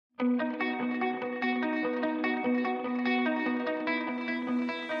This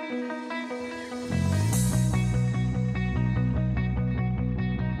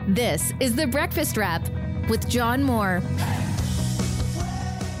is The Breakfast Wrap with John Moore.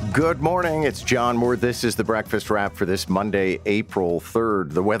 Good morning. It's John Moore. This is The Breakfast Wrap for this Monday, April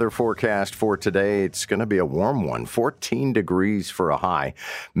 3rd. The weather forecast for today, it's going to be a warm one, 14 degrees for a high.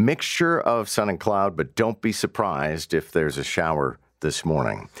 Mixture of sun and cloud, but don't be surprised if there's a shower this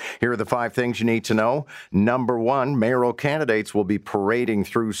morning. Here are the 5 things you need to know. Number 1, mayoral candidates will be parading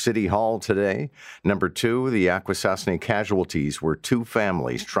through City Hall today. Number 2, the Akwesasne casualties were 2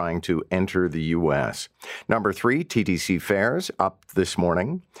 families trying to enter the U.S. Number 3, TTC fares up this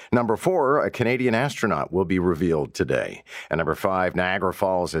morning. Number 4, a Canadian astronaut will be revealed today. And number 5, Niagara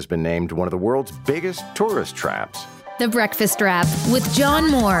Falls has been named one of the world's biggest tourist traps. The Breakfast Wrap with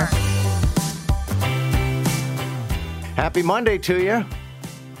John Moore. Happy Monday to you,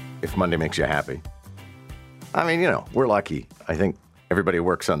 if Monday makes you happy. I mean, we're lucky. I think everybody who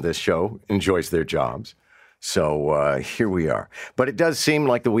works on this show enjoys their jobs. So here we are. But it does seem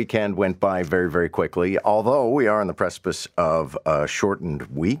like the weekend went by very, very quickly, although we are on the precipice of a shortened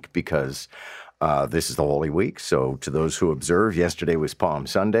week because this is the Holy Week. So to those who observe, yesterday was Palm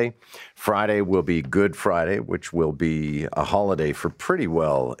Sunday. Friday will be Good Friday, which will be a holiday for pretty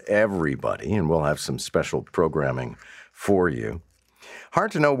well everybody. And we'll have some special programming for you.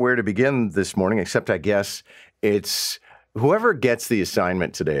 Hard to know where to begin this morning, except I guess it's whoever gets the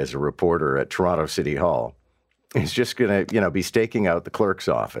assignment today as a reporter at Toronto City Hall is just going to, be staking out the clerk's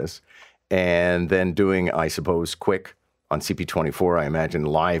office and then doing, I suppose, quick on CP24, I imagine,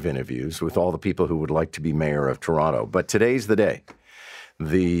 live interviews with all the people who would like to be mayor of Toronto. But today's the day.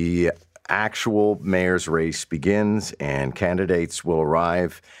 The actual mayor's race begins and candidates will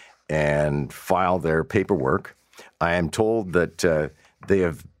arrive and file their paperwork. I am told that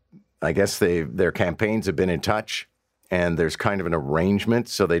their campaigns have been in touch and there's kind of an arrangement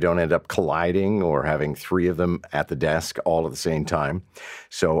so they don't end up colliding or having 3 of them at the desk all at the same time.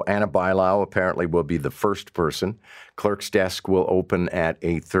 So Anna Bailau apparently will be the first person. Clerk's desk will open at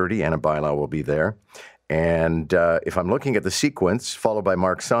 8:30. Anna Bailau will be there. And if I'm looking at the sequence, followed by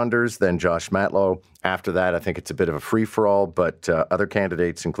Mark Saunders, then Josh Matlow. After that, I think it's a bit of a free-for-all, but other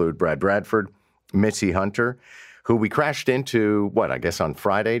candidates include Brad Bradford, Mitzi Hunter, who we crashed into, on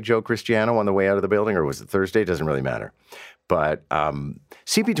Friday, Joe Cristiano on the way out of the building, or was it Thursday? Doesn't really matter. But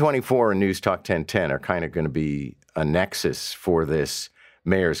CP24 and News Talk 1010 are kind of going to be a nexus for this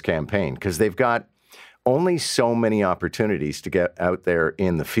mayor's campaign because they've got only so many opportunities to get out there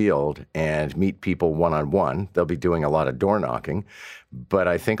in the field and meet people one-on-one. They'll be doing a lot of door knocking, but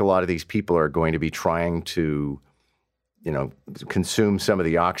I think a lot of these people are going to be trying to, consume some of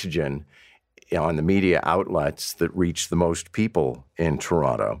the oxygen on the media outlets that reach the most people in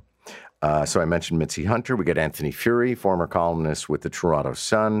Toronto. So I mentioned Mitzi Hunter. We got Anthony Fury, former columnist with the Toronto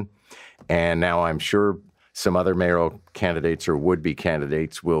Sun. And now I'm sure some other mayoral candidates or would-be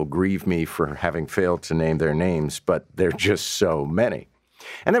candidates will grieve me for having failed to name their names, but they're just so many.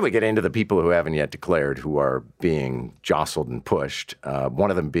 And then we get into the people who haven't yet declared who are being jostled and pushed, one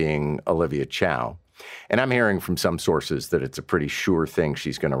of them being Olivia Chow. And I'm hearing from some sources that it's a pretty sure thing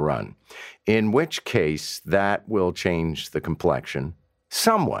she's going to run, in which case that will change the complexion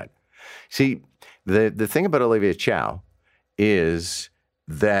somewhat. See, the thing about Olivia Chow is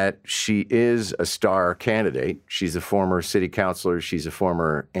that she is a star candidate. She's a former city councillor. She's a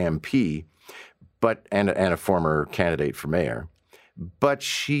former MP, and a former candidate for mayor. But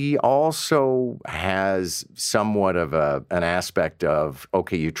she also has somewhat of an aspect of,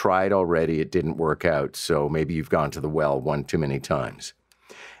 okay, you tried already, it didn't work out, so maybe you've gone to the well one too many times.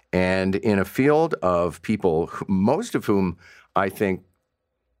 And in a field of people, most of whom I think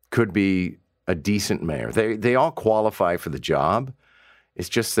could be a decent mayor, they all qualify for the job. It's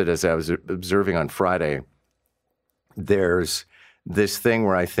just that as I was observing on Friday, there's this thing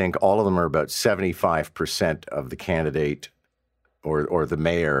where I think all of them are about 75% of the candidate or the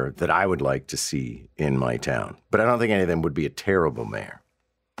mayor that I would like to see in my town. But I don't think any of them would be a terrible mayor.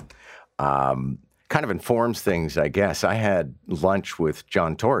 Kind of informs things, I guess. I had lunch with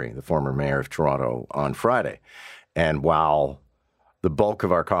John Tory, the former mayor of Toronto, on Friday. And while the bulk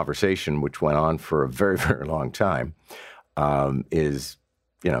of our conversation, which went on for a very, very long time, is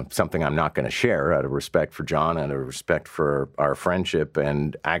something I'm not going to share out of respect for John, out of respect for our friendship,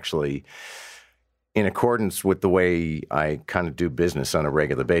 and actually in accordance with the way I kind of do business on a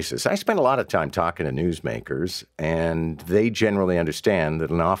regular basis. I spend a lot of time talking to newsmakers, and they generally understand that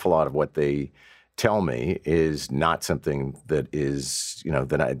an awful lot of what they tell me is not something that is,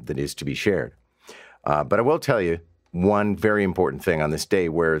 that is to be shared. But I will tell you one very important thing on this day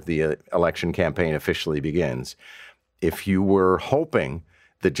where the election campaign officially begins. If you were hoping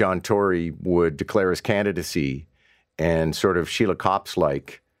that John Tory would declare his candidacy and sort of Sheila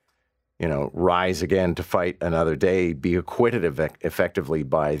Copps-like, rise again to fight another day, be acquitted effectively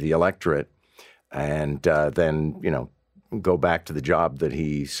by the electorate, and then, go back to the job that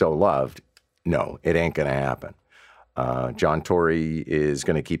he so loved, no, it ain't going to happen. John Tory is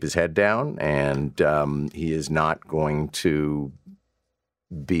going to keep his head down, and he is not going to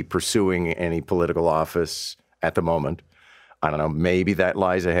be pursuing any political office at the moment. I don't know, maybe that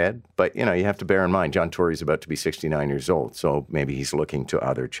lies ahead, but, you have to bear in mind, John Tory is about to be 69 years old, so maybe he's looking to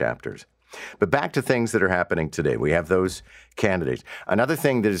other chapters. But back to things that are happening today. We have those candidates. Another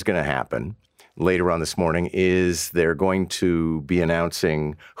thing that is going to happen later on this morning is they're going to be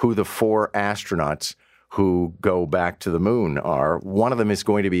announcing who the 4 astronauts who go back to the moon are. One of them is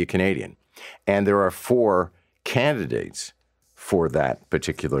going to be a Canadian. And there are 4 candidates for that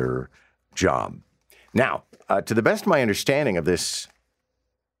particular job. Now, to the best of my understanding of this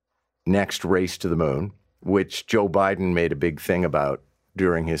next race to the moon, which Joe Biden made a big thing about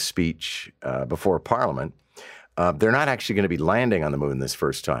during his speech before Parliament, they're not actually going to be landing on the moon this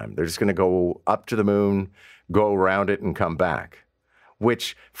first time. They're just going to go up to the moon, go around it, and come back,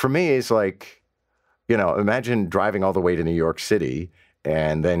 which for me is like, imagine driving all the way to New York City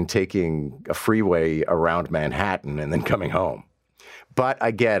and then taking a freeway around Manhattan and then coming home. But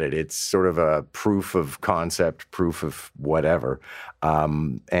I get it. It's sort of a proof of concept, proof of whatever.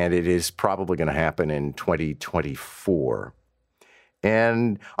 And it is probably going to happen in 2024.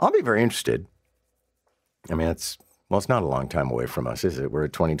 And I'll be very interested. I mean, it's not a long time away from us, is it? We're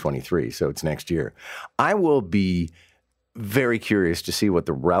at 2023, so it's next year. I will be very curious to see what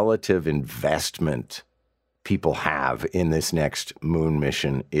the relative investment people have in this next moon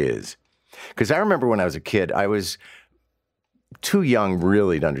mission is. Because I remember when I was a kid, I was too young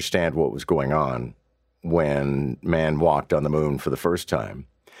really to understand what was going on when man walked on the moon for the first time.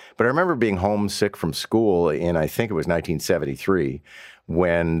 But I remember being homesick from school in, I think it was 1973,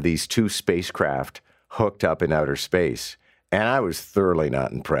 when these 2 spacecraft hooked up in outer space. And I was thoroughly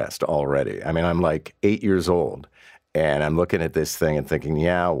not impressed already. I mean, I'm like 8 years old, and I'm looking at this thing and thinking,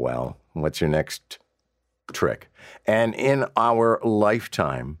 yeah, well, what's your next trick? And in our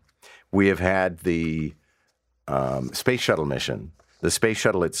lifetime, we have had the space shuttle mission, the space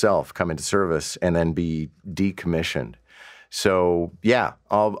shuttle itself come into service and then be decommissioned. So, yeah,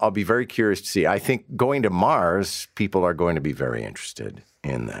 I'll be very curious to see. I think going to Mars, people are going to be very interested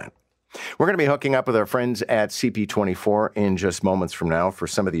in that. We're going to be hooking up with our friends at CP24 in just moments from now for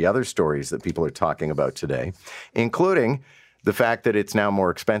some of the other stories that people are talking about today, including the fact that it's now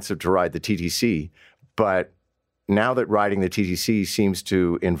more expensive to ride the TTC, but now that riding the TTC seems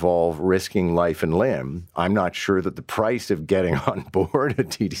to involve risking life and limb, I'm not sure that the price of getting on board a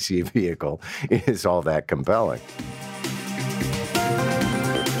TTC vehicle is all that compelling.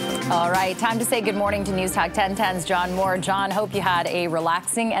 All right, time to say good morning to News Talk 1010's John Moore. John, hope you had a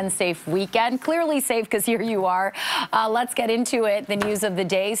relaxing and safe weekend. Clearly safe because here you are. Let's get into it, the news of the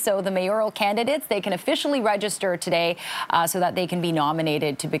day. So the mayoral candidates, they can officially register today so that they can be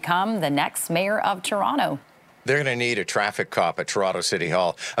nominated to become the next mayor of Toronto. They're going to need a traffic cop at Toronto City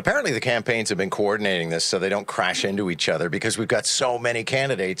Hall. Apparently, the campaigns have been coordinating this so they don't crash into each other because we've got so many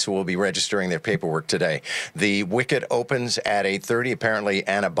candidates who will be registering their paperwork today. The wicket opens at 8:30. Apparently,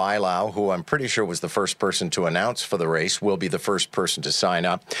 Anna Bailau, who I'm pretty sure was the first person to announce for the race, will be the first person to sign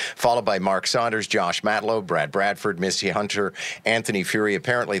up, followed by Mark Saunders, Josh Matlow, Brad Bradford, Missy Hunter, Anthony Fury.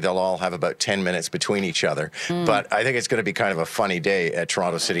 Apparently, they'll all have about 10 minutes between each other. But I think it's going to be kind of a funny day at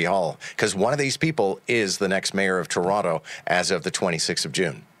Toronto City Hall because one of these people is the next mayor of Toronto as of the 26th of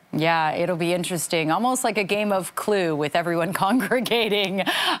June. Yeah, it'll be interesting. Almost like a game of Clue with everyone congregating,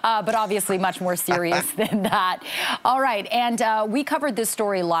 but obviously much more serious than that. All right, and we covered this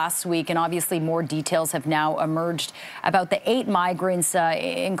story last week, and obviously more details have now emerged about the 8 migrants,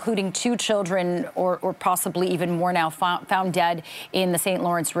 including 2 children, or possibly even more now, found dead in the St.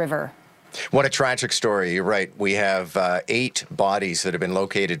 Lawrence River. What a tragic story. You're right. We have 8 bodies that have been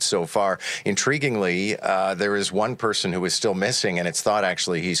located so far. Intriguingly, there is one person who is still missing, and it's thought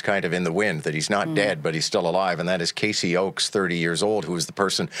actually he's kind of in the wind, that he's not dead, but he's still alive, and that is Casey Oakes, 30 years old, who is the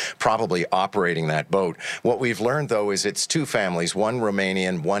person probably operating that boat. What we've learned, though, is it's 2 families, one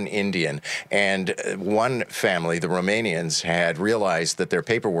Romanian, one Indian, and one family, the Romanians, had realized that their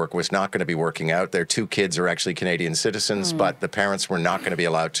paperwork was not going to be working out. Their 2 kids are actually Canadian citizens, but the parents were not going to be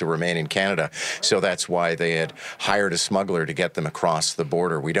allowed to remain in Canada Canada. So that's why they had hired a smuggler to get them across the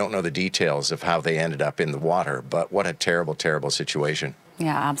border. We don't know the details of how they ended up in the water, but what a terrible, terrible situation.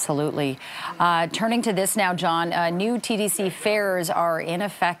 Yeah, absolutely. Turning to this now, John, new TDC fares are in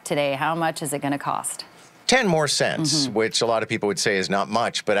effect today. How much is it going to cost? 10 more cents, which a lot of people would say is not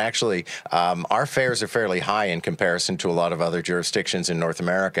much, but actually our fares are fairly high in comparison to a lot of other jurisdictions in North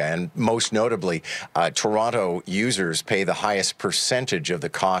America. And most notably, Toronto users pay the highest percentage of the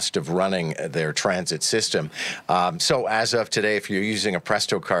cost of running their transit system. So as of today, if you're using a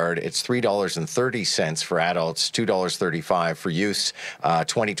Presto card, it's $3.30 for adults, $2.35 for youths,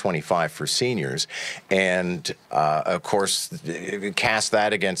 $20.25 for seniors. And of course, cast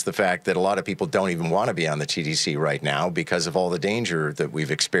that against the fact that a lot of people don't even want to be on the TDC right now because of all the danger that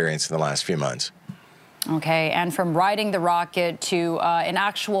we've experienced in the last few months. Okay, and from riding the rocket to an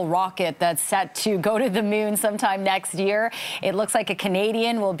actual rocket that's set to go to the moon sometime next year, it looks like a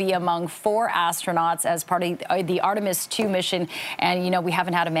Canadian will be among 4 astronauts as part of the Artemis 2 mission. And, you know, we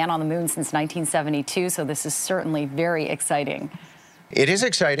haven't had a man on the moon since 1972, so this is certainly very exciting. It is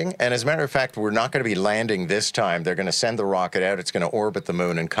exciting, and as a matter of fact, we're not going to be landing this time. They're going to send the rocket out. It's going to orbit the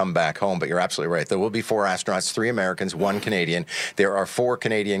moon and come back home, but you're absolutely right. There will be 4 astronauts, 3 Americans, 1 Canadian. There are 4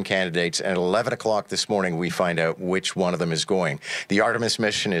 Canadian candidates, and at 11 o'clock this morning, we find out which one of them is going. The Artemis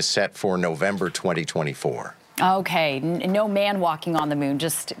mission is set for November 2024. Okay, no man walking on the moon,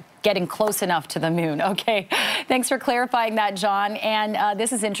 just getting close enough to the moon. Okay, thanks for clarifying that, John. And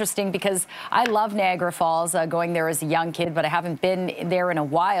this is interesting because I love Niagara Falls, going there as a young kid, but I haven't been there in a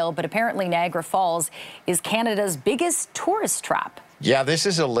while. But apparently Niagara Falls is Canada's biggest tourist trap. Yeah, this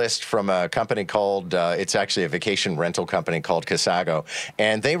is a list from a company called, it's actually a vacation rental company called Casago,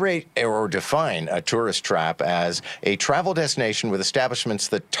 and they rate or define a tourist trap as a travel destination with establishments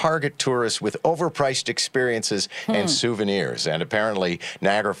that target tourists with overpriced experiences and souvenirs. And apparently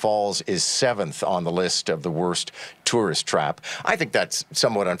Niagara Falls is 7th on the list of the worst tourist trap. I think that's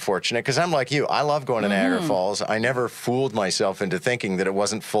somewhat unfortunate because I'm like you. I love going to Niagara Falls. I never fooled myself into thinking that it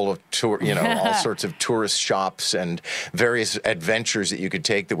wasn't full of all sorts of tourist shops and various adventures that you could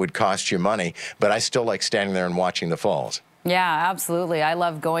take that would cost you money, but I still like standing there and watching the falls. Yeah, absolutely. I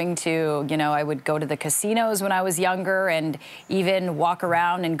love going to, I would go to the casinos when I was younger and even walk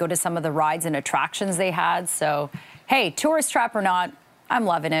around and go to some of the rides and attractions they had. So, hey, tourist trap or not, I'm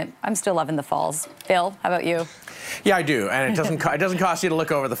loving it. I'm still loving the falls. Phil, how about you? Yeah, I do, and it doesn't cost you to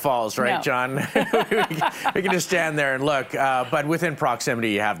look over the falls, right, No. John? we can just stand there and look. But within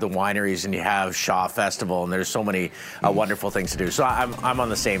proximity, you have the wineries and you have Shaw Festival, and there's so many wonderful things to do. So I'm on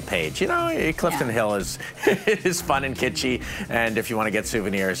the same page. Clifton Hill is is fun and kitschy, and if you want to get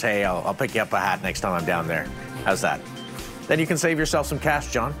souvenirs, hey, I'll pick you up a hat next time I'm down there. How's that? Then you can save yourself some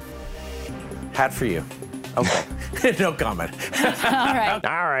cash, John. Hat for you. Okay. No comment. All right.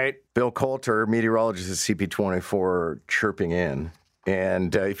 All right. Bill Coulter, meteorologist at CP24, chirping in.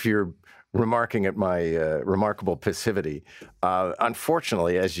 And if you're remarking at my remarkable passivity,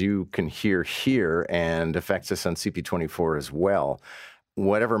 unfortunately, as you can hear here and affects us on CP24 as well,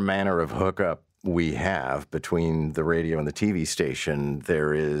 whatever manner of hookup we have between the radio and the TV station,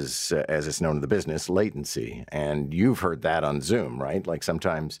 there is, as it's known in the business, latency. And you've heard that on Zoom, right? Like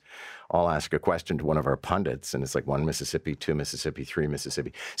sometimes I'll ask a question to one of our pundits, and it's like 1 Mississippi, 2 Mississippi, 3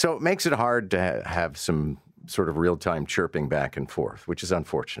 Mississippi. So it makes it hard to have some sort of real-time chirping back and forth, which is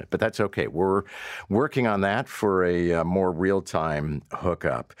unfortunate. But that's okay. We're working on that for a more real-time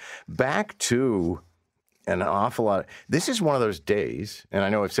hookup. Back to an awful lot. This is one of those days, and I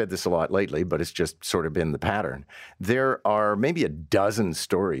know I've said this a lot lately, but it's just sort of been the pattern. There are maybe a dozen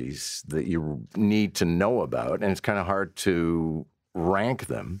stories that you need to know about, and it's kind of hard to rank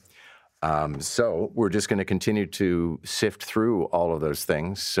them. So we're just going to continue to sift through all of those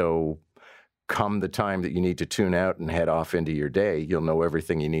things. So come the time that you need to tune out and head off into your day, you'll know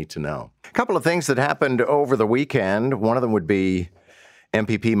everything you need to know. A couple of things that happened over the weekend. One of them would be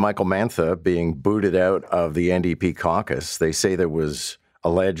MPP Michael Mantha being booted out of the NDP caucus. They say there was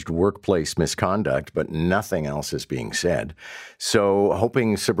alleged workplace misconduct, but nothing else is being said. So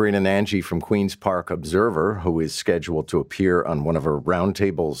hoping Sabrina Nanji from Queen's Park Observer, who is scheduled to appear on one of her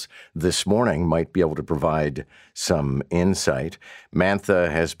roundtables this morning, might be able to provide some insight.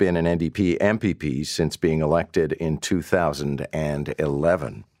 Mantha has been an NDP MPP since being elected in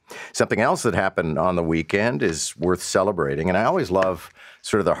 2011. Something else that happened on the weekend is worth celebrating, and I always love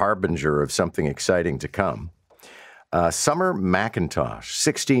sort of the harbinger of something exciting to come. Summer McIntosh,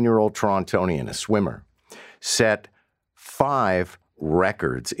 16-year-old Torontonian, a swimmer, set 5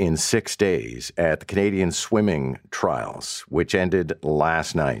 records in 6 days at the Canadian Swimming Trials, which ended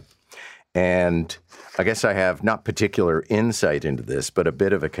last night. And I guess I have not particular insight into this, but a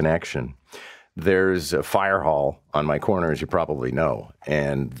bit of a connection. There's a fire hall on my corner, as you probably know,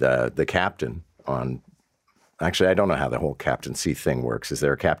 and the captain on... Actually, I don't know how the whole captaincy thing works. Is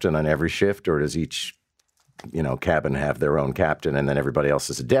there a captain on every shift, or does each, cabin have their own captain, and then everybody else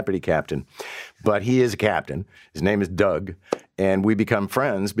is a deputy captain? But he is a captain. His name is Doug, and we become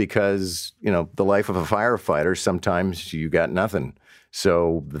friends because, the life of a firefighter, sometimes you got nothing.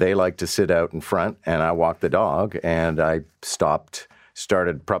 So they like to sit out in front, and I walk the dog, and I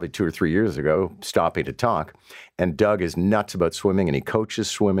started probably 2 or 3 years ago, stopping to talk. And Doug is nuts about swimming, and he coaches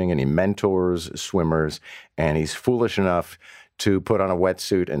swimming, and he mentors swimmers, and he's foolish enough to put on a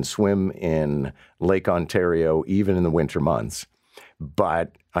wetsuit and swim in Lake Ontario, even in the winter months.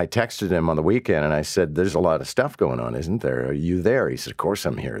 But I texted him on the weekend, and I said, there's a lot of stuff going on, isn't there? Are you there? He said, of course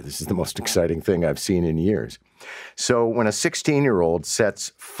I'm here. This is the most exciting thing I've seen in years. So when a 16-year-old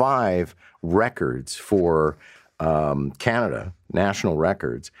sets 5 records for Canada, national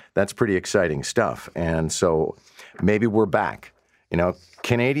records, that's pretty exciting stuff. And so maybe we're back.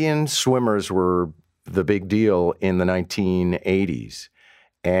 Canadian swimmers were the big deal in the 1980s.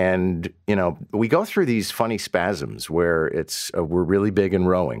 And, we go through these funny spasms where we're really big in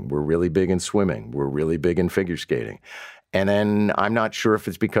rowing, we're really big in swimming, we're really big in figure skating. And then I'm not sure if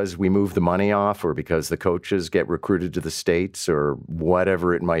it's because we move the money off or because the coaches get recruited to the States or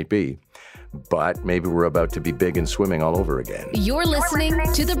whatever it might be. But maybe we're about to be big in swimming all over again. You're listening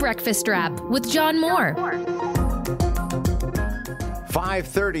to The Breakfast Wrap with John Moore.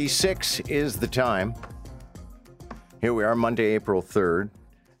 5:36 is the time. Here we are, Monday, April 3rd.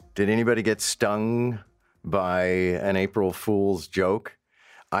 Did anybody get stung by an April Fool's joke?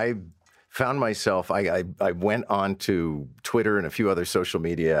 I found myself, I went on to Twitter and a few other social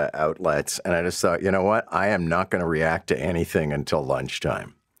media outlets, and I just thought, you know what? I am not going to react to anything until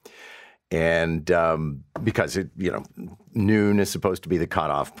lunchtime. And because, noon is supposed to be the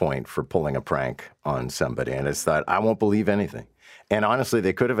cutoff point for pulling a prank on somebody. And I just thought, I won't believe anything. And honestly,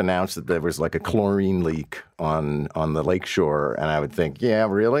 they could have announced that there was like a chlorine leak on the lakeshore. And I would think, yeah,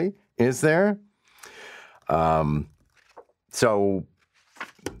 really? Is there? So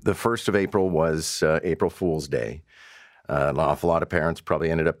the 1st of April was April Fool's Day. An awful lot of parents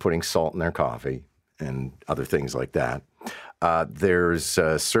probably ended up putting salt in their coffee and other things like that. There's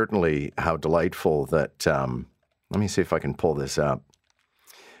certainly how delightful that, let me see if I can pull this up.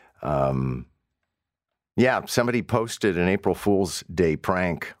 Somebody posted an April Fool's Day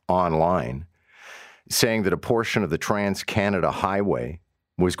prank online saying that a portion of the Trans-Canada Highway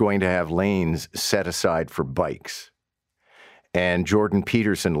was going to have lanes set aside for bikes. And Jordan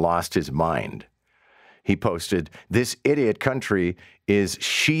Peterson lost his mind. He posted, "This idiot country is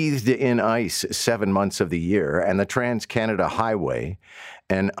sheathed in ice 7 months of the year, and the Trans-Canada Highway,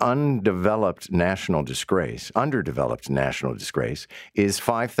 an underdeveloped national disgrace, is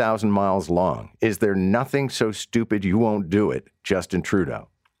 5,000 miles long. Is there nothing so stupid you won't do it, Justin Trudeau?"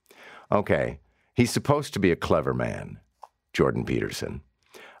 Okay, he's supposed to be a clever man, Jordan Peterson.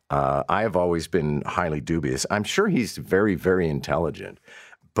 I have always been highly dubious. I'm sure he's very, very intelligent,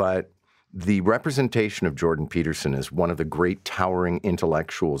 but the representation of Jordan Peterson as one of the great towering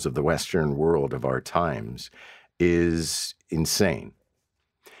intellectuals of the Western world of our times is insane.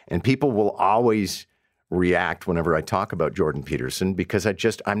 And people will always react whenever I talk about Jordan Peterson because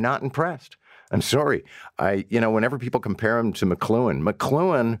I'm not impressed. I'm sorry. Whenever people compare him to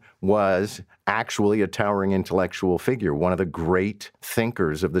McLuhan was actually a towering intellectual figure, one of the great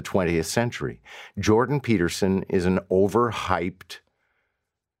thinkers of the 20th century. Jordan Peterson is an overhyped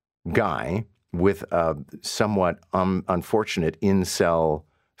guy with a somewhat unfortunate incel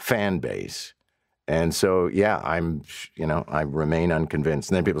fan base. And so, I remain unconvinced.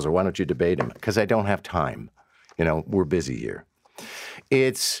 And then people say, why don't you debate him? Because I don't have time. We're busy here.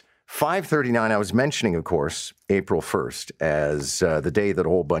 It's 5:39. I was mentioning, of course, April 1st as the day that a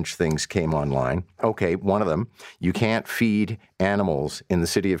whole bunch of things came online. Okay, one of them, you can't feed animals in the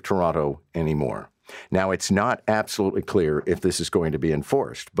city of Toronto anymore. Now, it's not absolutely clear if this is going to be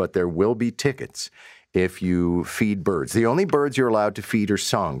enforced, but there will be tickets if you feed birds. The only birds you're allowed to feed are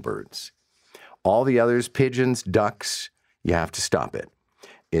songbirds. All the others, pigeons, ducks, you have to stop it.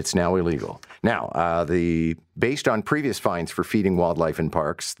 It's now illegal. Now, based on previous fines for feeding wildlife in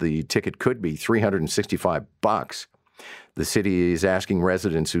parks, the ticket could be $365. The city is asking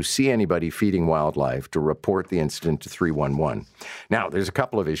residents who see anybody feeding wildlife to report the incident to 311. Now, there's a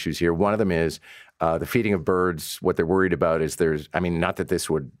couple of issues here. One of them is the feeding of birds. What they're worried about is not that this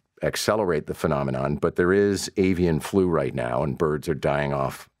would accelerate the phenomenon, but there is avian flu right now, and birds are dying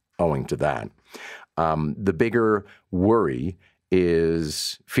off owing to that. The bigger worry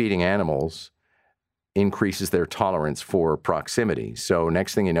is feeding animals increases their tolerance for proximity. So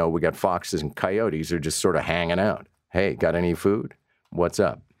next thing you know, we got foxes and coyotes are just sort of hanging out. Hey, got any food? What's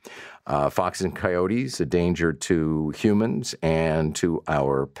up? Foxes and coyotes, a danger to humans and to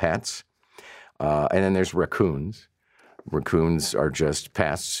our pets. And then there's raccoons. Raccoons are just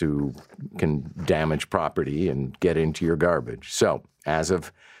pests who can damage property and get into your garbage. So as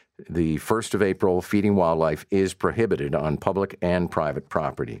of the 1st of April, feeding wildlife is prohibited on public and private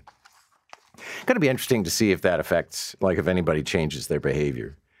property. Going to be interesting to see if that affects, like if anybody changes their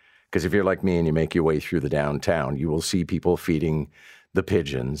behavior. Because if you're like me and you make your way through the downtown, you will see people feeding the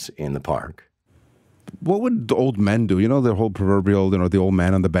pigeons in the park. What would the old men do? You know, the whole proverbial, the old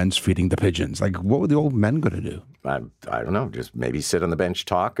man on the bench feeding the pigeons. Like, what were the old men going to do? I don't know. Just maybe sit on the bench,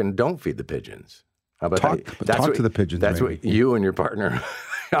 talk, and don't feed the pigeons. How about talk to the pigeons? That's maybe. what you and your partner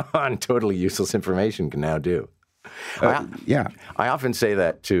on Totally Useless Information can now do. Yeah. I often say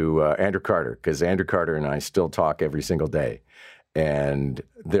that to Andrew Carter, because Andrew Carter and I still talk every single day. And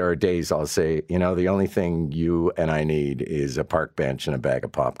there are days I'll say, the only thing you and I need is a park bench and a bag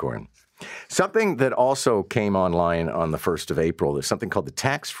of popcorn. Something that also came online on the 1st of April is something called the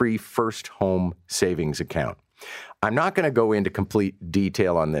Tax-Free First Home Savings Account. I'm not going to go into complete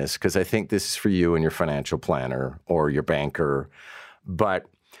detail on this because I think this is for you and your financial planner or your banker. But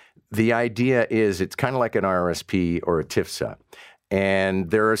the idea is it's kind of like an RRSP or a TIFSA.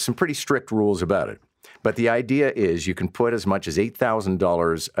 And there are some pretty strict rules about it. But the idea is you can put as much as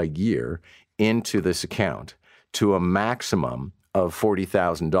 $8,000 a year into this account to a maximum of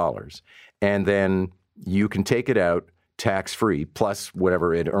 $40,000. And then you can take it out tax-free plus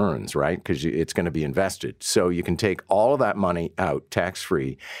whatever it earns, right? Because it's going to be invested. So you can take all of that money out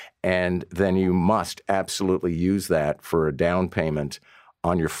tax-free, and then you must absolutely use that for a down payment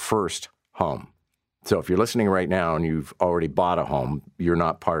on your first home. So if you're listening right now and you've already bought a home, you're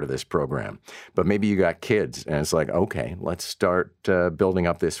not part of this program. But maybe you got kids, and it's like, okay, let's start building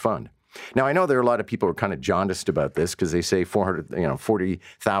up this fund. Now, I know there are a lot of people who are kind of jaundiced about this because they say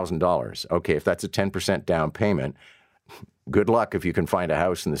 $40,000. Okay, if that's a 10% down payment, good luck if you can find a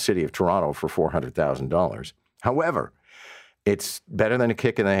house in the city of Toronto for $400,000. However, it's better than a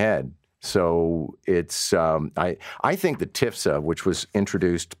kick in the head. So it's I think the TIFSA, which was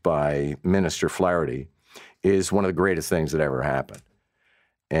introduced by Minister Flaherty, is one of the greatest things that ever happened.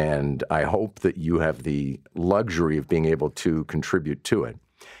 And I hope that you have the luxury of being able to contribute to it.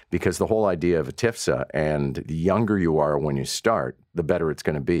 Because the whole idea of a TIFSA, and the younger you are when you start, the better it's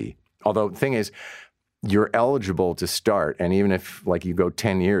going to be. Although the thing is, you're eligible to start, and even if like you go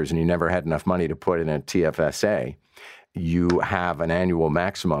 10 years and you never had enough money to put in a TFSA, you have an annual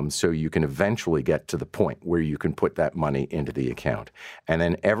maximum, so you can eventually get to the point where you can put that money into the account. And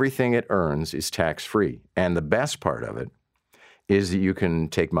then everything it earns is tax-free. And the best part of it is that you can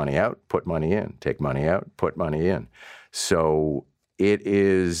take money out, put money in, take money out, put money in. So it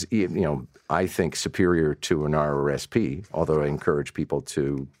is, I think, superior to an RRSP, although I encourage people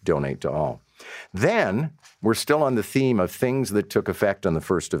to donate to all. Then, we're still on the theme of things that took effect on the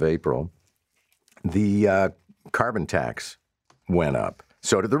 1st of April. The carbon tax went up.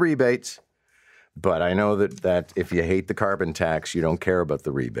 So did the rebates. But I know that if you hate the carbon tax, you don't care about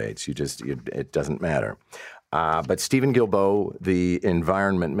the rebates. It doesn't matter. But Stephen Guilbeault, the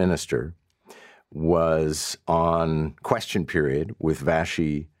environment minister, was on question period with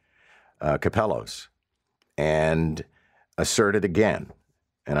Vashi Kapelos and asserted again.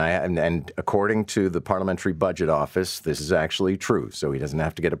 And according to the Parliamentary Budget Office, this is actually true, so he doesn't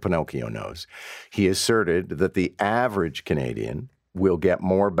have to get a Pinocchio nose. He asserted that the average Canadian will get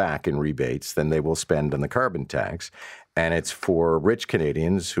more back in rebates than they will spend on the carbon tax. And it's for rich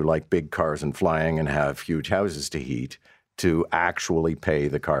Canadians who like big cars and flying and have huge houses to heat to actually pay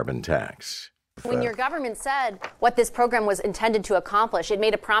the carbon tax. When your government said what this program was intended to accomplish, it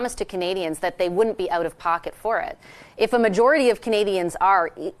made a promise to Canadians that they wouldn't be out of pocket for it. If a majority of Canadians are,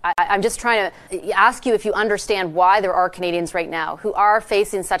 I'm just trying to ask you if you understand why there are Canadians right now who are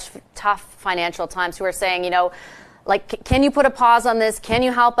facing such tough financial times, who are saying, can you put a pause on this? Can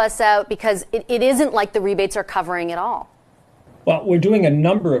you help us out? Because it isn't like the rebates are covering it all. Well, we're doing a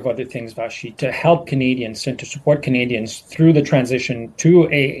number of other things, Vashi, to help Canadians and to support Canadians through the transition to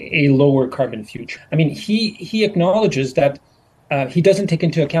a lower carbon future. I mean, he acknowledges that he doesn't take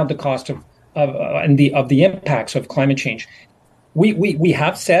into account the cost of the impacts of climate change. We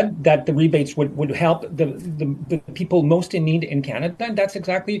have said that the rebates would help the people most in need in Canada, and that's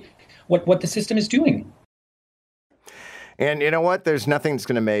exactly what the system is doing. And you know what? There's nothing that's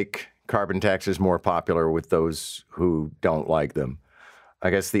going to make carbon taxes more popular with those who don't like them. I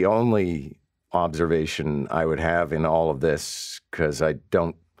guess the only observation I would have in all of this, because I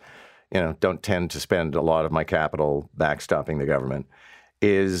don't tend to spend a lot of my capital backstopping the government,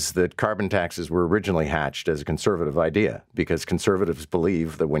 is that carbon taxes were originally hatched as a conservative idea, because conservatives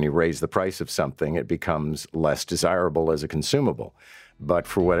believe that when you raise the price of something, it becomes less desirable as a consumable. But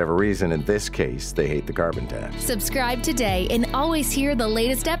for whatever reason, in this case, they hate the carbon tax. Subscribe today and always hear the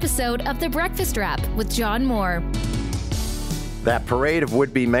latest episode of The Breakfast Wrap with John Moore. That parade of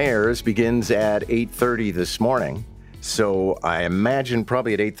would-be mayors begins at 8:30 this morning. So I imagine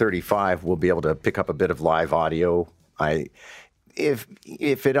probably at 8:35 we'll be able to pick up a bit of live audio.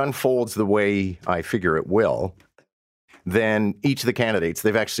 If it unfolds the way I figure it will, then each of the candidates,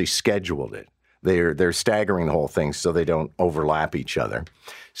 they've actually scheduled it. They're staggering the whole thing so they don't overlap each other.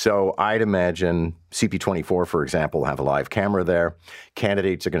 So I'd imagine CP24, for example, will have a live camera there.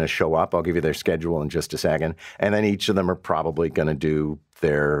 Candidates are going to show up. I'll give you their schedule in just a second. And then each of them are probably going to do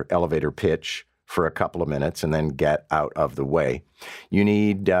their elevator pitch for a couple of minutes and then get out of the way. You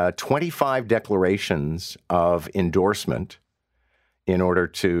need 25 declarations of endorsement in order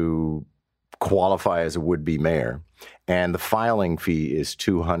to qualify as a would-be mayor, and the filing fee is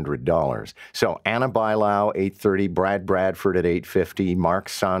 $200. So Anna Bailau, 8:30, Brad Bradford at 8:50, Mark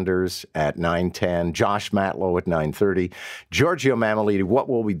Saunders at 9:10, Josh Matlow at 9:30, Giorgio Mammoliti. What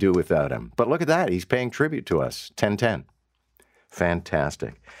will we do without him? But look at that. He's paying tribute to us, 10:10.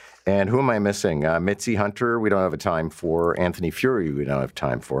 Fantastic. And who am I missing? Mitzi Hunter, we don't have a time for. Anthony Fury, we don't have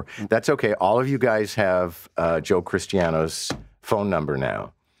time for. That's okay. All of you guys have Joe Cristiano's phone number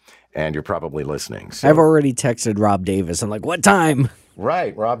now, and you're probably listening. So. I've already texted Rob Davis. I'm like, what time?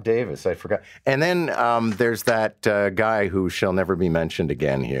 Right, Rob Davis. I forgot. And then there's that guy who shall never be mentioned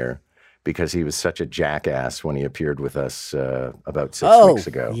again here because he was such a jackass when he appeared with us about 6 weeks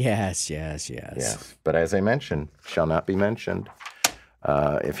ago. Yes. Yes. But as I mentioned, shall not be mentioned.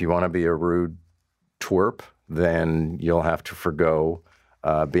 If you want to be a rude twerp, then you'll have to forgo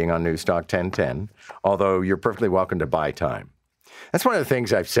being on Newstalk 1010, although you're perfectly welcome to buy time. That's one of the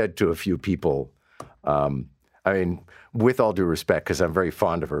things I've said to a few people. I mean, with all due respect, because I'm very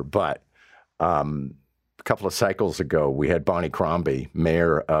fond of her, but a couple of cycles ago, we had Bonnie Crombie,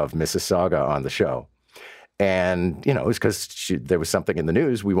 mayor of Mississauga, on the show. And, it was because there was something in the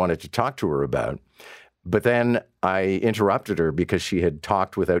news we wanted to talk to her about. But then I interrupted her because she had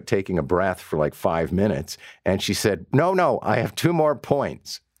talked without taking a breath for like 5 minutes. And she said, no, I have 2 more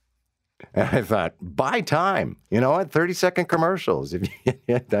points. And I thought, buy time. You know what? 30-second commercials.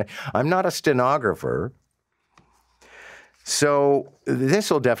 I'm not a stenographer. So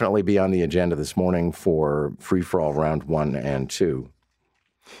this will definitely be on the agenda this morning for free-for-all round 1 and 2.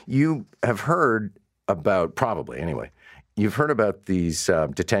 You have heard about, probably anyway, you've heard about these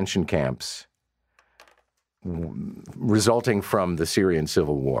detention camps resulting from the Syrian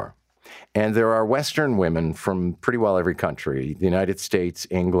civil war. And there are Western women from pretty well every country, the United States,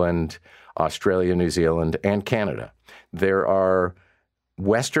 England, Australia, New Zealand, and Canada. There are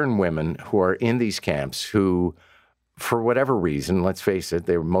Western women who are in these camps who, for whatever reason, let's face it,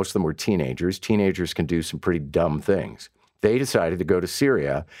 most of them were teenagers. Teenagers can do some pretty dumb things. They decided to go to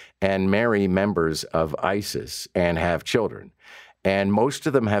Syria and marry members of ISIS and have children. And most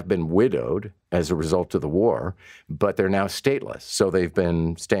of them have been widowed as a result of the war, but they're now stateless. So they've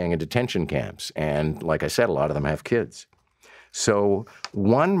been staying in detention camps. And like I said, a lot of them have kids. So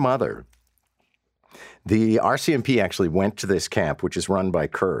one mother, the RCMP actually went to this camp, which is run by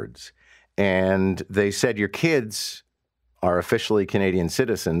Kurds, and they said, your kids are officially Canadian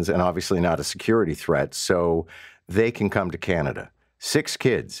citizens and obviously not a security threat, so they can come to Canada. 6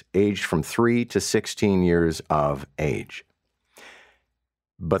 kids aged from 3 to 16 years of age.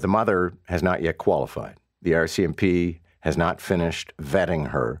 But the mother has not yet qualified. The RCMP has not finished vetting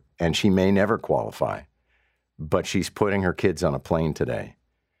her, and she may never qualify. But she's putting her kids on a plane today.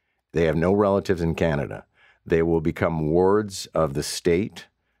 They have no relatives in Canada. They will become wards of the state.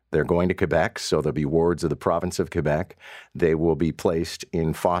 They're going to Quebec, so they'll be wards of the province of Quebec. They will be placed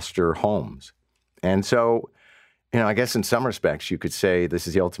in foster homes. And so, I guess in some respects, you could say this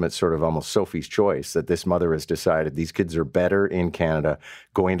is the ultimate sort of almost Sophie's choice, that this mother has decided these kids are better in Canada,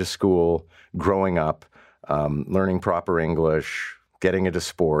 going to school, growing up, learning proper English, getting into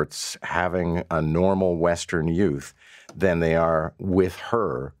sports, having a normal Western youth than they are with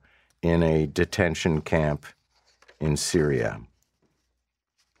her in a detention camp in Syria.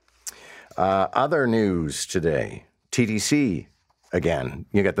 Other news today, TTC. Again,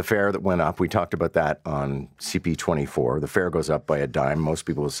 you got the fare that went up. We talked about that on CP24. The fare goes up by a dime. Most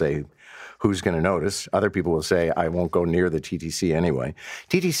people will say, who's going to notice? Other people will say, I won't go near the TTC anyway.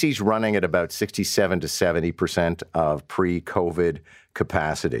 TTC's running at about 67 to 70% of pre-COVID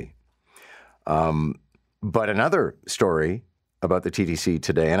capacity. But another story about the TTC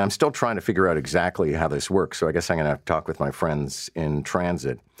today, and I'm still trying to figure out exactly how this works, so I guess I'm going to have to talk with my friends in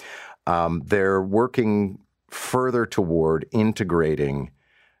transit. They're working further toward integrating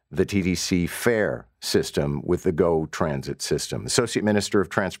the TTC fare system with the GO Transit system. Associate Minister of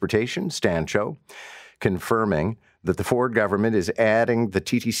Transportation, Stan Cho, confirming that the Ford government is adding the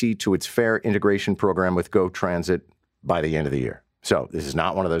TTC to its fare integration program with GO Transit by the end of the year. So this is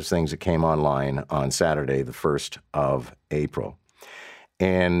not one of those things that came online on Saturday, the 1st of April.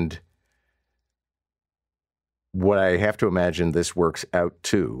 And what I have to imagine this works out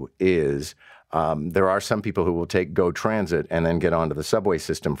to is there are some people who will take GO Transit and then get onto the subway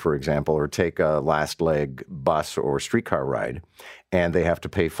system, for example, or take a last leg bus or streetcar ride, and they have to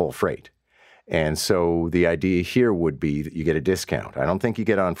pay full freight. And so the idea here would be that you get a discount. I don't think you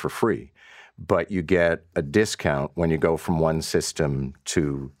get on for free, but you get a discount when you go from one system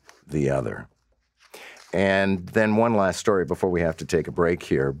to the other. And then one last story before we have to take a break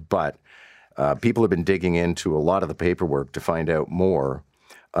here, but people have been digging into a lot of the paperwork to find out more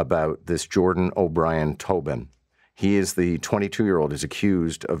about this Jordan O'Brien Tobin. He is the 22-year-old who's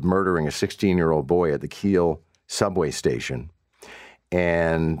accused of murdering a 16-year-old boy at the Kiel subway station.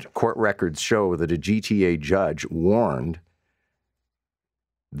 And court records show that a GTA judge warned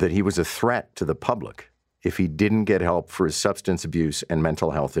that he was a threat to the public if he didn't get help for his substance abuse and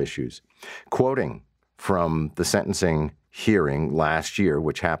mental health issues. Quoting from the sentencing hearing last year,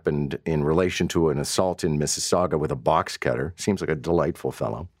 which happened in relation to an assault in Mississauga with a box cutter. Seems like a delightful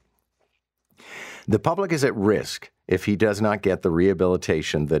fellow. The public is at risk if he does not get the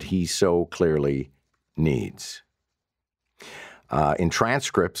rehabilitation that he so clearly needs. In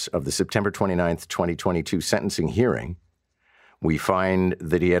transcripts of the September 29th, 2022 sentencing hearing, we find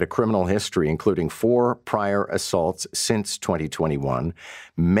that he had a criminal history, including 4 prior assaults since 2021,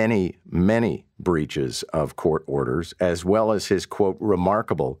 many breaches of court orders, as well as his, quote,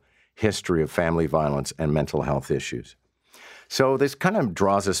 remarkable history of family violence and mental health issues. So this kind of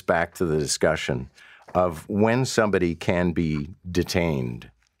draws us back to the discussion of when somebody can be detained,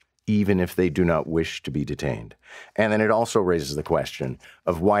 even if they do not wish to be detained. And then it also raises the question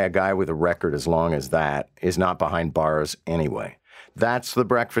of why a guy with a record as long as that is not behind bars anyway. That's The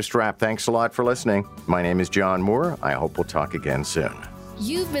Breakfast Wrap. Thanks a lot for listening. My name is John Moore. I hope we'll talk again soon.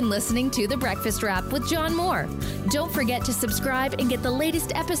 You've been listening to The Breakfast Wrap with John Moore. Don't forget to subscribe and get the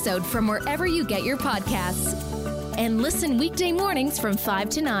latest episode from wherever you get your podcasts. And listen weekday mornings from 5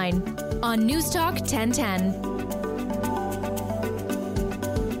 to 9 on News Talk 1010.